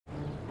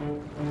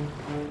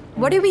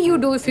Whatever you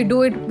do, if you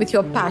do it with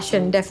your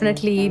passion,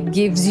 definitely it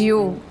gives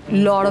you a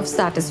lot of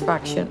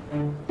satisfaction.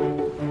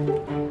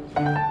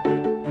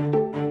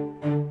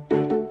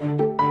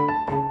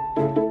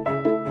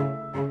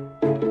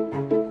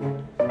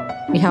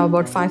 We have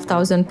about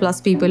 5,000 plus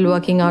people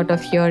working out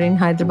of here in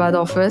Hyderabad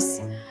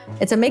office.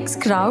 It's a mixed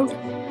crowd,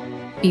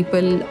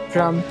 people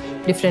from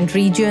different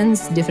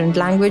regions, different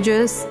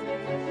languages.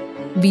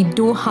 We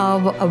do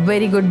have a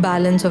very good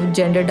balance of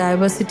gender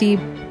diversity,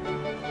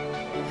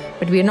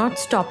 but we are not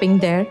stopping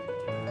there.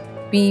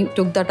 We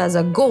took that as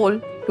a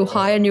goal to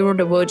hire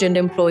neurodivergent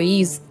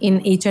employees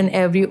in each and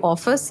every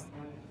office.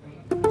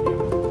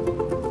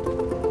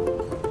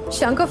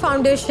 Shankar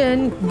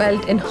Foundation,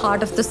 built in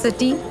heart of the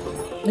city.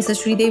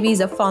 Mrs. Sridevi is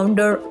a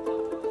founder.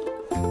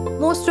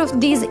 Most of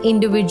these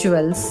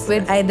individuals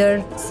were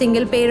either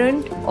single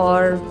parent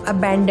or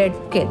abandoned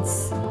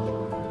kids.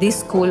 This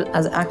school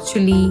has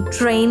actually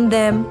trained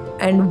them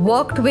and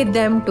worked with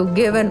them to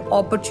give an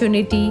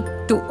opportunity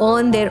to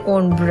earn their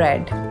own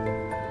bread.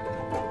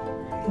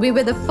 We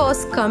were the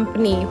first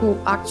company who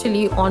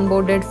actually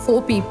onboarded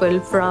 4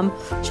 people from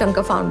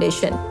Shankar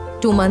Foundation.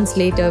 2 months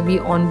later, we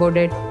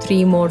onboarded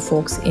 3 more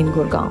folks in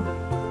Gurgaon.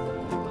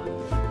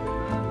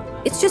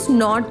 It's just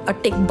not a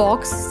tick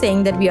box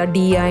saying that we are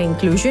DEI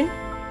inclusion.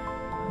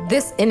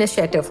 This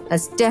initiative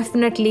has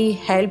definitely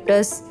helped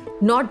us,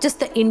 not just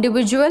the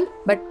individual,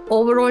 but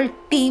overall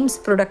team's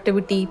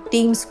productivity,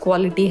 team's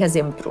quality has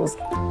improved.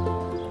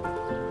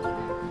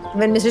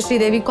 When Mr.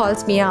 Sridevi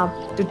calls me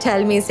up to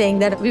tell me saying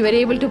that we were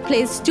able to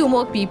place 2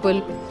 more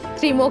people,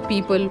 3 more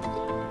people,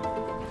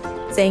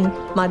 saying,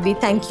 Madhavi,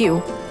 thank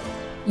you.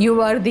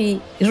 You are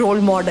the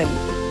role model.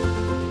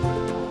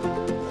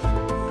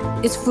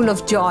 It's full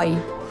of joy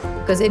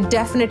because it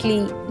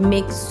definitely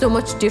makes so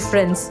much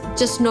difference,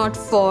 just not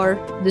for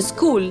the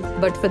school,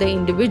 but for the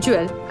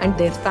individual and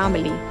their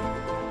family.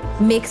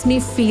 Makes me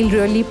feel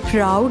really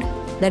proud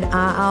that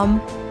I am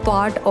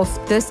part of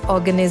this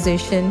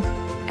organization,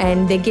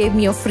 and they gave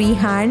me a free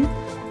hand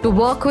to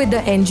work with the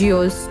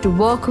NGOs, to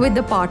work with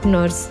the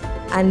partners,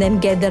 and then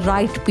get the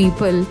right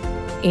people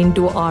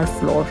into our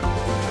floor.